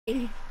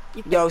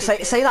Yo,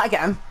 say that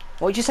again.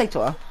 What did you say to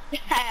her?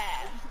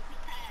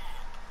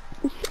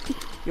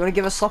 You wanna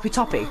give a sloppy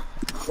toppy?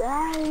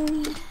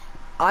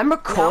 I'm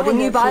recording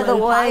you, by the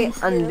way,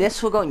 and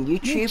this will go on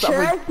YouTube.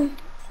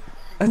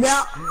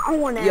 Yeah, I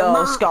want to.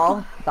 Yo,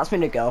 Skull, that's my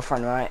new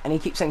girlfriend, right? And he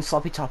keeps saying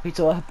sloppy toppy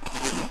to her.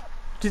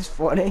 Just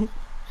funny.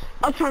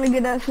 I'm trying to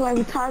get that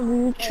sloppy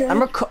toppy.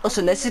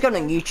 Listen, this is going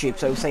on YouTube,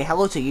 so say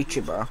hello to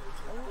YouTube, bro.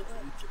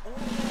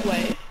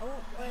 Wait.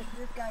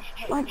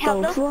 What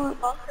the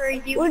fuck? Are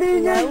you What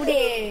is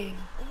loading?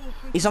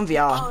 He's on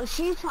VR. Oh,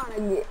 she's trying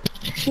to get.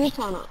 She's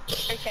trying to.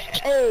 Okay.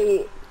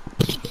 Hey.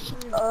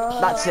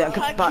 That's it.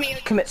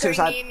 Commit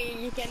suicide.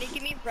 You can't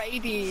give me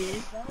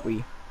rabies.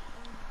 We.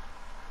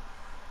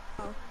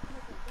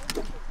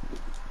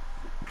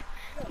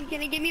 You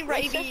can't give me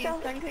rabies.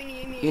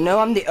 You know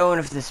I'm the owner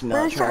of this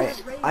milk,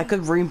 right? I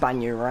could room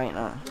ban you right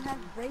now.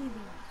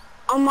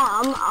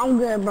 I'm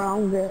good, bro.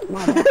 I'm good.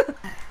 My bad.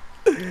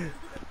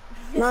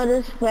 No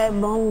disrespect,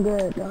 but I'm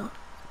good, though.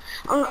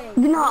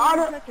 You know, all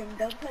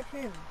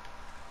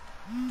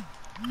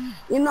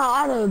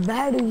the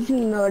baddies,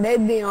 you know, they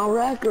be on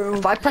record.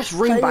 If I press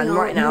room ban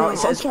right now, it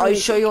says, "Are you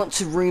sure you want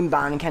to room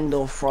ban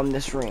Kendall from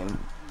this room?"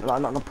 Well,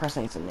 I'm not gonna press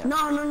anything yet.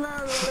 No,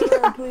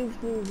 please.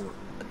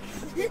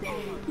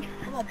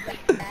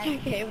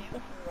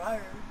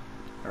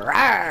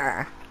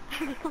 Rawr.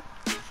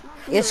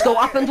 Yeah, Skull,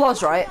 what happened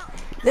was, right?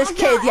 This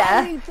kid,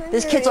 yeah,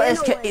 this kid's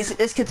like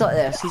this kid's like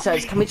this. He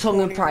says, "Can we talk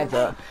in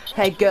private?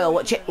 Hey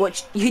girl,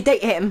 you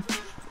date him?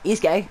 He's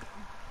gay."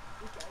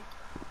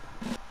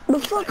 The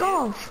fuck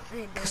off.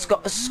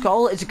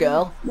 Skull is a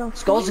girl.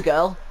 Skull's a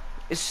girl.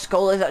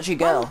 Skull is actually a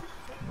girl.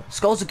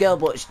 Skull's a girl,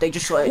 but they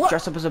just like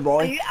dress up as a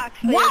boy.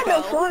 Why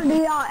the fuck do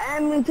y'all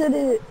add me to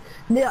this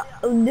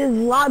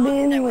lobby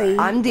anyway?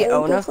 I'm the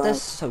owner of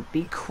this, so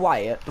be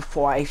quiet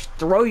before I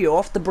throw you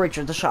off the bridge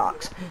with the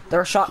sharks. There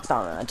are sharks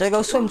down there. Do you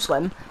go swim?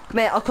 Come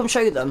here, I'll come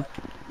show you them.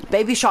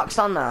 Baby sharks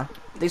down there.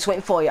 They're just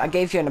waiting for you. I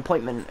gave you an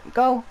appointment.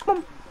 Go, come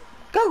on,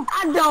 go.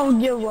 I don't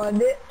give a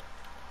dick.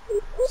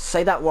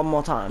 Say that one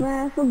more time.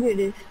 Man, forget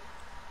it.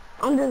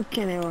 I'm just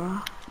kidding, bro.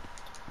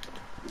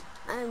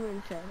 I ain't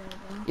really say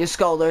that, bro. Your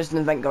Skull, there's an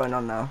event going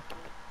on now.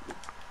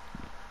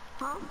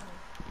 Huh?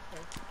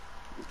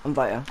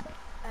 Invite her.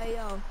 Hey,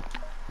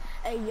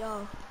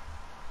 yo.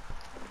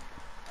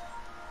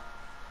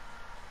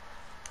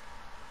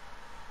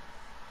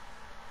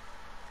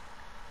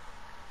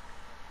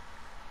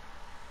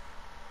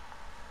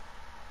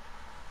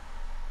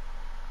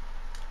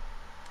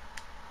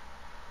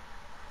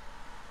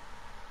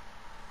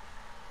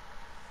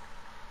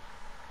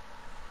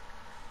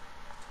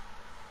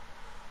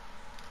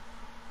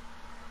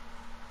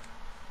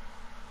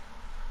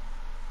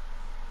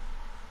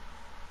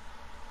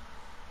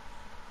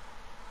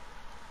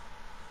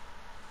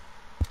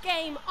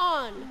 Game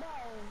on!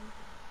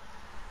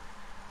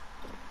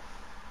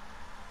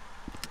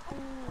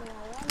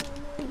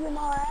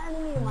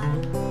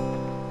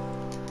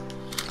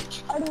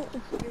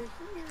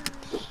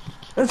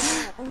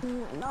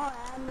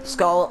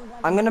 Skull,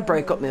 I'm gonna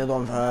break up the other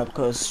one for her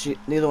because the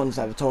other one's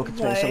never talking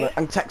to me, so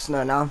I'm texting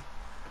her now.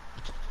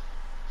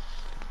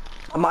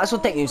 I might as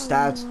well take you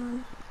instead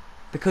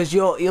because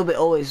you'll be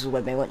always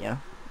with me, won't you?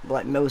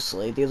 Like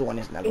mostly, the other one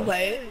is never.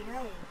 Wait.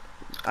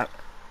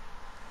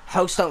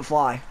 Hosts don't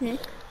fly. I'm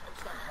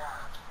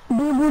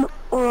a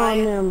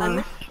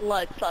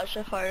slut,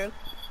 Sasha Fire.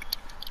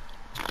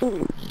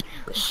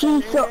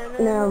 She's so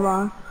never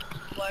mind.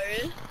 What?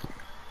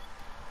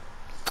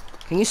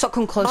 Can you stop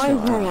coming close to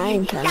her? I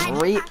ain't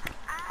Reap.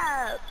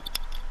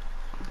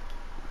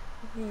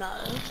 No.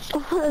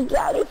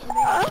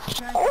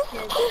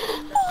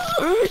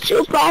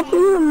 She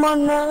probably my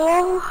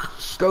name.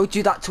 Go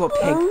do that to a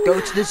pig.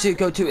 Go to the zoo.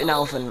 Go to an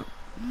elephant.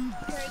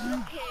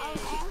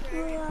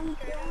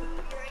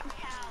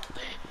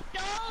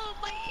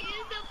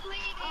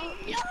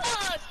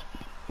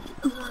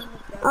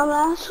 I'm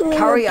actually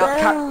carry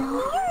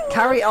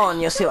on,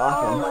 you'll see what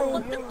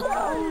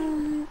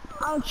happens.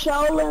 I'm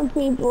trolling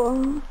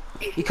people.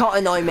 You can't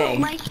annoy me. Oh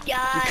my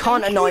God, you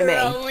can't annoy me.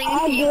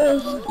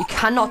 You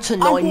cannot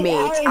annoy me.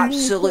 It's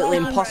absolutely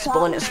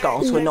impossible in its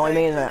Skull to annoy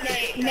me, isn't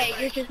it? Mate,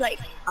 you're just like,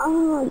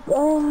 Oh my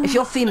God. If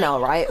you're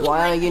female, right,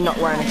 why are you not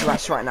wearing a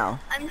dress right now?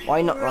 Why are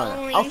you not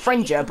wearing it? I'll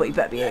friend you, but you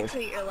better behave.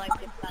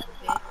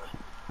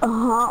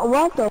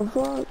 What the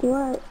fuck?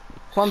 What?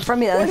 Come on, friend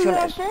me then if you What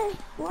want did I it. say?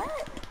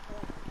 What?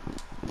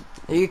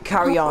 You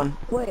carry on.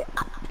 Wait,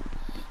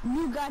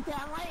 you got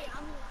that right.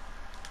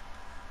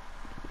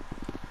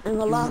 I'm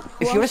gonna lie.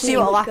 If you want to see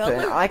what'll happen,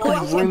 I could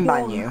room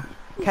ban you.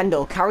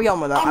 Kendall, carry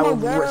on with that. I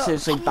will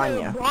seriously ban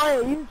you.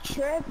 Bro, you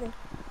tripping?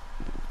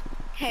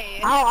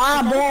 Hey,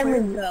 I'll ban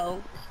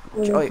you.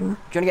 Do you want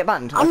to get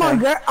banned? I'm a Okay.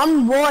 girl.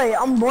 I'm boy.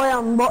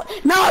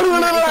 No,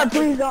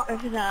 please don't.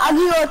 I'll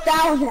give you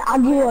 1,000. I'll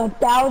give you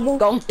 1,000.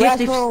 Go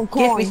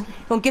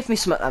on, gift me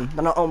some of them.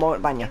 Then I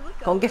won't ban you.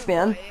 Go on, gift me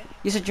them.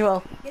 You said you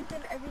will.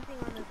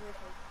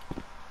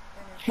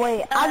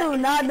 Wait, I do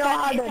not know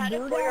how is to that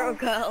do a boy or a that.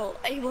 girl?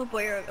 Are you a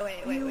boy or a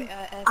wait.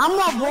 I'm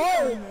a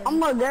boy.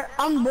 I'm a girl.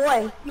 I'm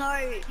boy.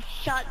 No,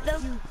 shut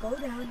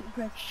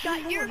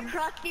your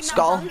crusty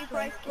Skull. mouth before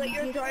I split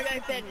your throat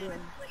open.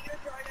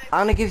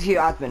 I'm gonna give you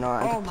admin,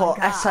 alright? Oh And my put God,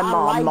 I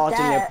SMR like mod in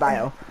your that.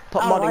 bio.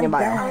 Put I mod in your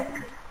like bio.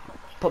 that.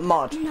 Put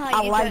mod. No,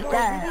 I you like don't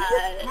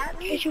that.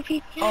 Because you'll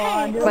be Oh,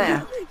 I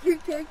dead. do.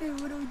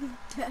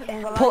 Come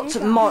here.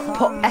 Put mod.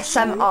 Put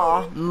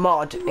SMR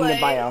mod in your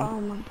Wait. bio. Oh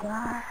my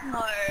god.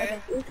 No.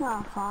 It's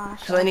not fun.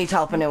 Because I need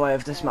help anyway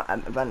with this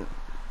event.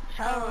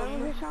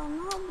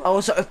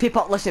 Also, if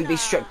people aren't listening, be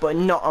strict, but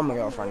not on my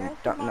girlfriend.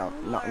 Don't, no.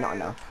 No,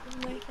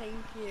 thank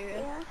you.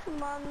 Yes,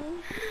 mommy.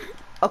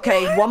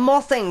 Okay, one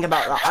more thing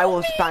about that. I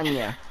will ban you.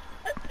 A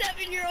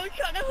 7-year-old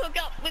trying to hook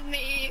up with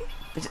me.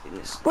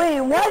 Wait,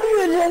 why do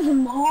you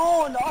just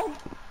hold on?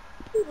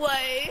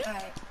 Wait.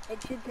 It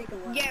should take a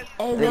while. Yeah.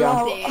 Hey, There you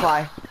go. girl,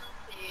 Fly.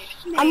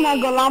 I'm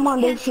not gonna lie, my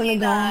dick's gonna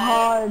go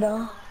hard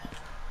though.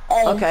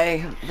 Hey,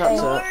 Okay,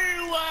 that's No, it.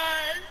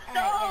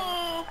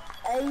 stop.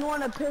 hey, you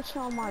want a picture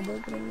on my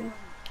dick, please?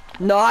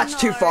 No, that's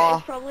too No, far.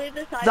 it's probably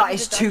the size That of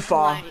is the too dust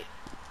far. mite.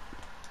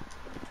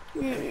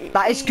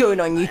 That is going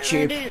on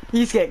YouTube.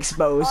 He's getting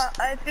exposed.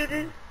 I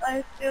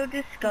feel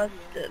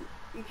disgusted.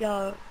 Yo.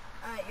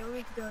 Alright, you want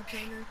me to go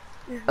trainer?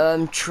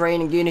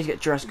 Training. You need to get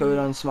dress code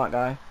on, smart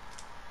guy.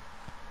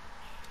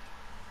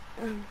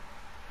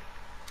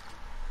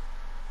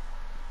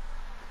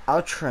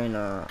 I'll train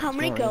her. How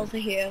many girls are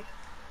here?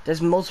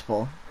 There's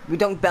multiple. We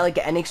don't barely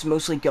get any because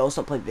mostly girls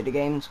don't play video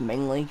games,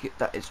 mainly.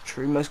 That is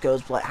true. Most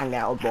girls like hang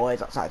out with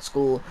boys outside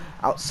school,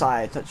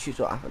 outside. That's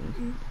usually what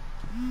happens.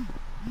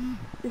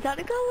 Is that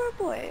a girl or a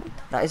boy?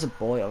 That is a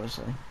boy,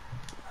 obviously.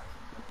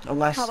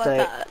 Unless How about they...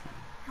 that?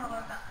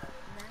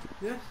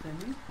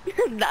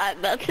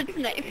 That's its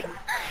name.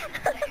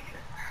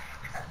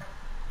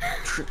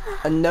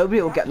 And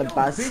nobody will get the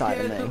bad side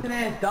of me.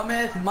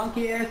 Dumbass,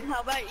 monkey ass.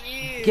 How about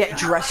you? Get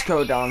dress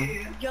code on.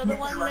 You're the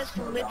one that's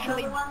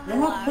literally I'm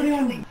not putting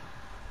on.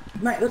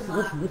 Mate,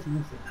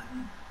 listen.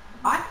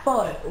 I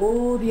followed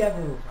all the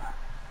other rules.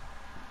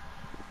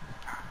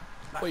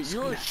 Wait,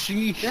 you're a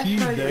she,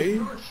 they?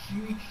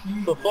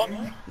 The fuck?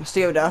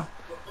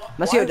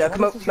 Masioda,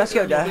 come up,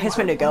 Masioda, here's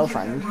my new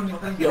girlfriend.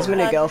 Here's my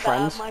new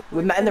girlfriend.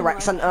 We met in the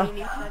rec centre.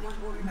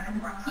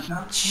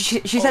 She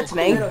said to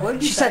me,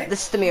 she said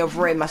this to me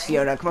over here,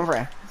 Masioda, come over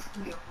here.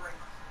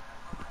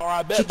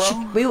 Alright, bet,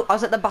 bro. I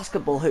was at the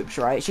basketball hoops,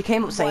 right? She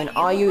came up saying,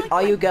 are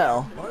you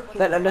girl?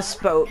 Then I just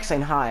spoke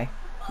saying hi.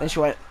 Then she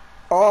went,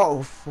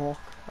 oh fuck.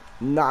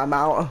 Nah, I'm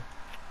out.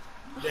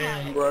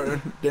 Damn, bro.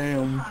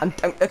 Damn.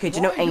 Okay, do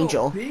you know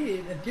Angel?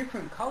 A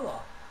different color.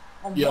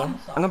 Yeah. I'm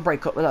gonna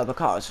break up with her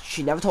because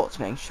she never talks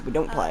to me. We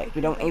don't play.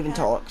 We don't even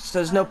talk. So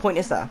there's no point,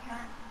 is there?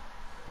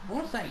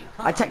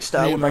 I text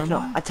her, we're breaking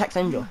up. I text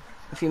Angel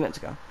a few minutes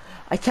ago.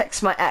 I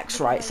text my ex,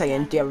 right,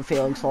 saying, do you have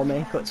feelings for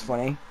me? 'Cause it's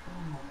funny.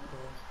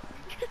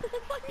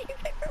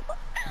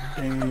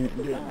 Damn.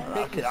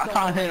 I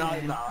can't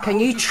hang out. Can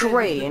you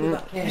train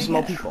some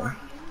more people?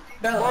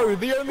 Bro,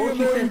 the only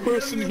annoying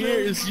person here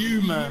is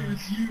you, man.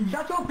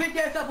 Shut your bitch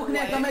ass up, looking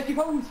at dumbass. You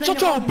probably spend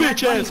Shut your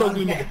bitch ass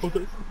ugly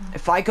motherfucker.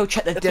 If I go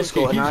check the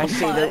Discord okay, and I he's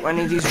see that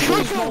any of these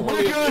rules,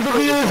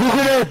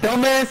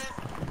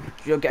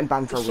 you're getting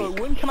banned for a So week.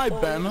 when can I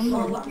ban them?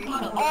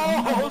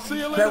 Oh, see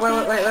you later.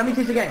 Wait, let me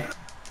teach again.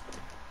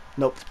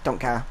 Nope, don't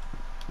care.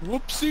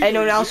 Whoopsie.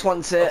 Anyone else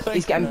wants it, thank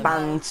he's you, getting man.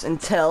 banned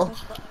until...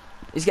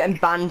 He's getting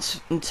banned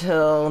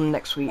until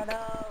next week.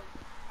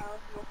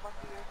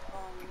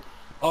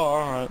 Oh,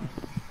 alright.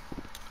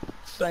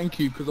 Thank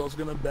you, because I was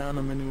gonna ban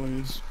him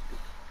anyways.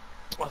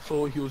 I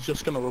thought he was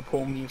just gonna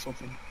report me or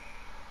something.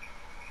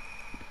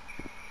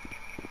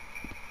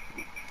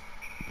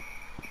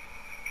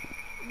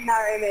 Not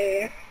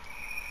really.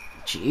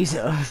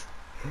 Jesus.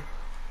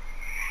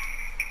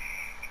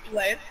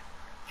 Wait.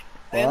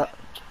 What?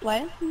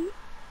 What?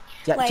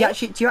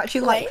 Do you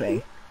actually like Wait.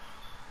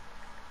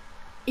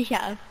 me?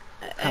 Yeah.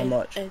 How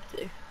much? I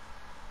do.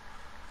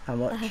 How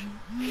much?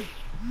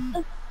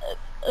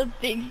 A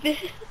big bit.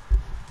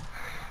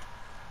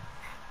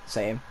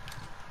 Same.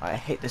 I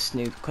hate this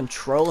new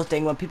controller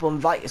thing when people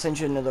invite you, send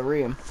you into the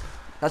room.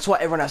 That's why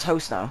everyone has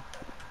hosts now.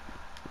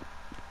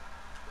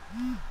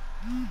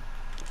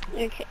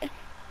 Okay.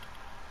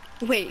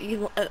 Wait,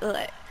 you like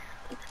wait.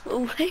 What?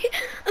 Okay.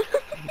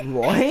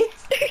 Wait.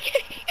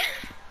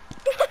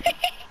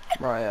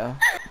 Right, yeah.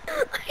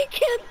 I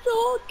can't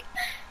talk.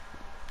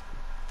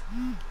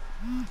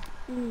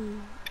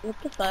 What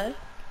the fuck?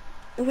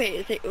 Wait,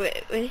 is it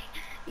wait?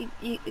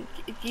 You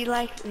do you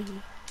like me?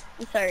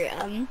 I'm sorry,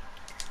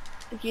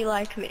 do you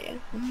like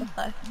me? What the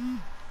fuck?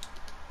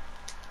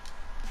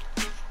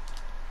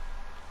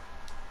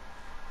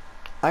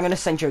 I'm gonna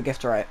send you a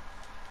gift, right?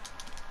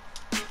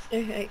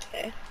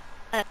 Okay.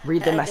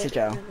 Read the message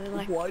out.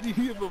 Like, Why do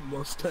you have a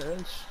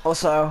mustache?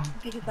 Also,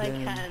 because I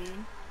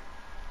can.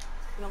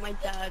 Not my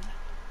dad.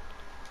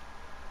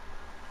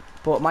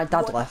 but my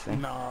dad left me.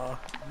 Nah.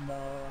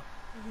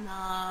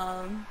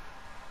 Nah.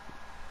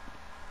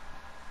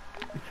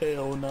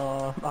 Hell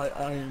nah.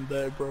 I ain't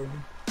there, bro.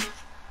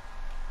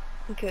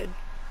 Good.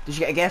 Did you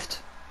get a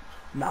gift?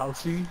 Now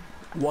see,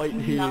 white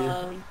hair,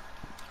 No.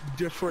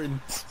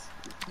 different.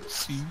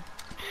 See,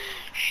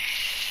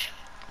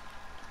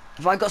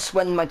 If I got to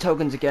spend my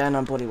tokens again,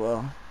 I bloody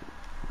will.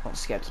 Not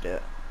scared to do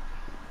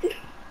it.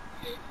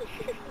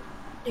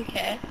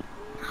 Okay.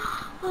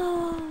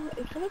 Oh,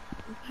 is that a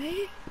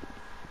wait?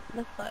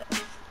 That's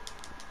what.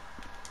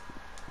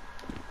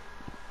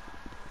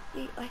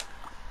 Like,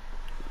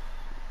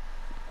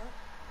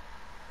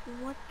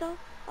 what the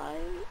fuck?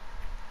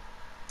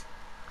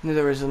 No,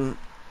 there isn't.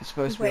 It's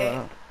supposed to be Wait.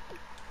 like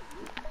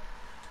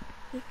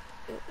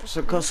that.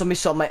 So, because somebody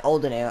saw my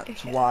old in it,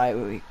 that's Okay. why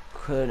we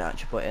couldn't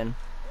actually put in.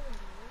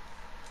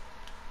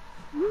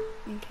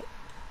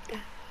 Okay.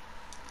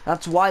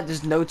 That's why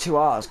there's no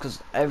 2Rs, because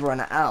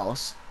everyone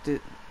else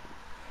did.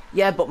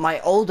 Yeah, but my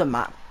older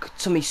Mac,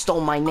 somebody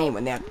stole my name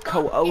when they had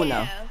co-owner.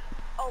 Yeah.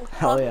 Oh,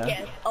 Hell fuck yeah.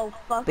 yes. Oh,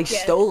 fuck They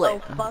yes. stole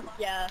it. Oh, fuck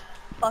yeah.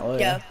 Fuck Oh, yeah.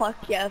 yeah. Fuck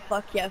yeah.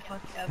 Fuck yeah.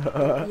 Fuck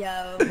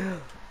yeah. Yo.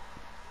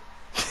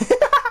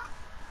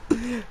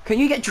 Can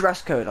you get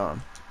dress code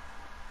on?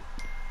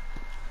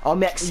 Oh,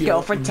 my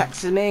ex-girlfriend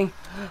texted me.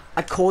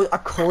 I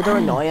called her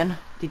annoying.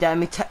 They dare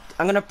me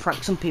I'm gonna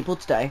prank some people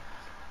today.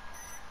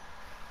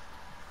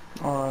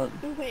 alright.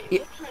 Wait, Yeah.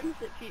 what time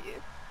is it for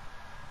you?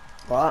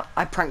 What?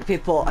 I pranked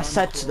people. I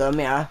said to them,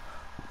 yeah,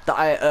 that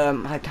I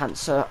had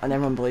cancer, and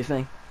everyone believed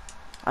me.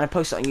 And I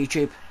posted it on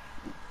YouTube.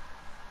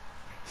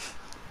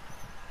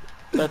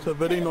 That's a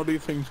very naughty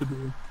thing to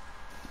do.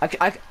 You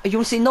want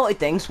to see naughty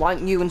things? Why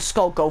don't you and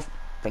Skull go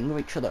finger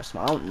each other?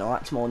 I don't know.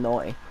 That's more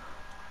naughty.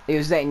 He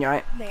was dating you,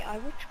 right, Mate, I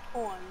watch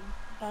porn.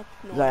 That's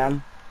not.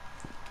 Zion?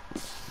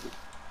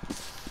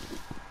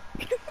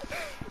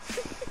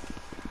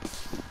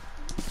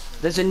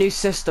 There's a new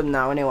system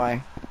now,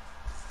 anyway.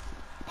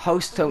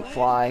 Hosts don't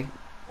fly.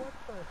 What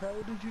the hell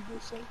did you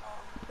just say?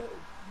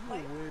 You're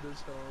weird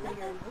as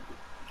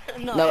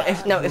hell. No,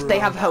 if they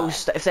have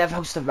hosts,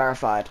 they're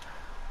verified.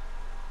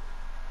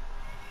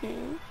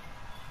 Hmm?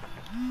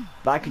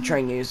 But I can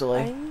train you easily.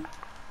 I'm-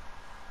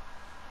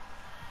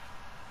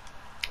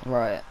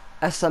 Right.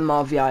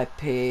 SMR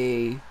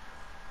VIP.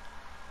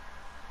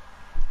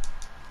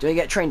 Do I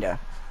get trained there?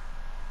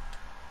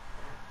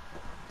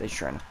 There's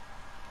trainer.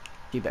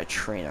 You better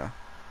trainer.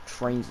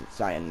 Trains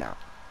Zion now.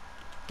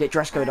 Get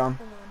dress code on.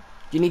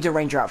 You need a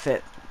ranger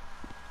outfit.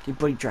 Get your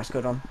bloody dress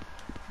code on.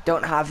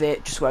 Don't have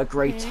it, just wear a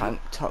grey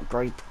tank top,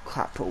 grey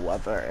cap or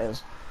whatever it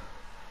is.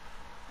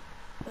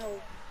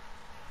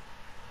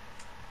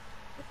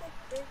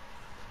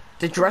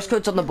 The dress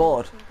code's on the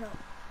board.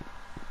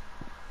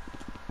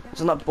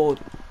 It's on that board.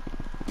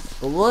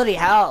 Bloody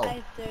hell.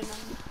 I don't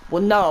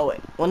know.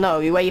 Well no,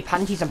 you wear your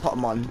panties and put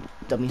them on,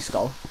 dummy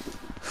skull.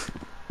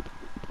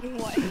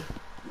 What?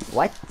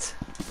 What?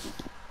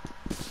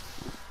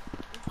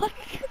 What?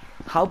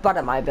 How bad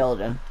at my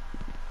building?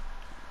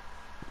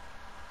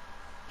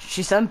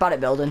 She said I'm bad at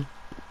building.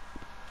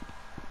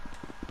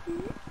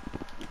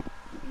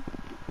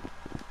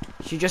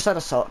 She just said I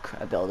suck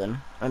at building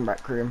and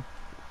rec room.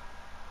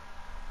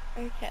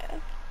 Okay.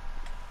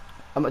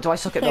 Do I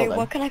suck at So building?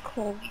 what can I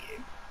call you?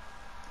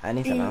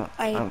 Anything Mm, else?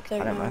 I don't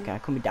don't know. Okay,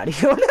 call me daddy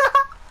if you want.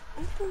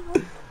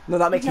 No,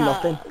 that makes me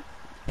nothing.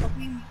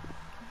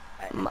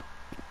 Nah.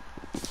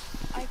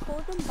 I call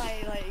them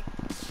by like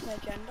their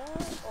gender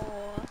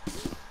or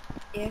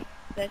if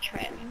they're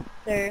trans.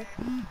 So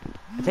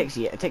It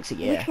takes a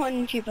year. which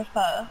one do you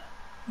prefer?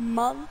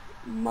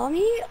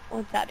 Mommy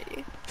or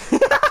daddy?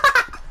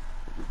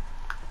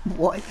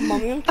 What?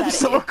 Mommy or I'm daddy?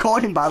 still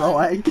recording, by the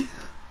way.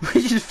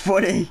 Which is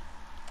funny.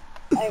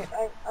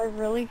 I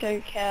really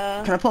don't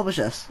care. Can I publish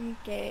this?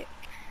 Okay.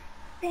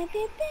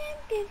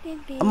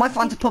 Am I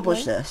fine to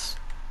publish this?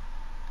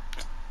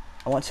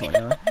 I want to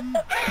anyway.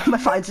 Am I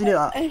fine to do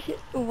that?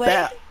 Wait.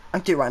 There, I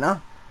can do it right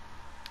now.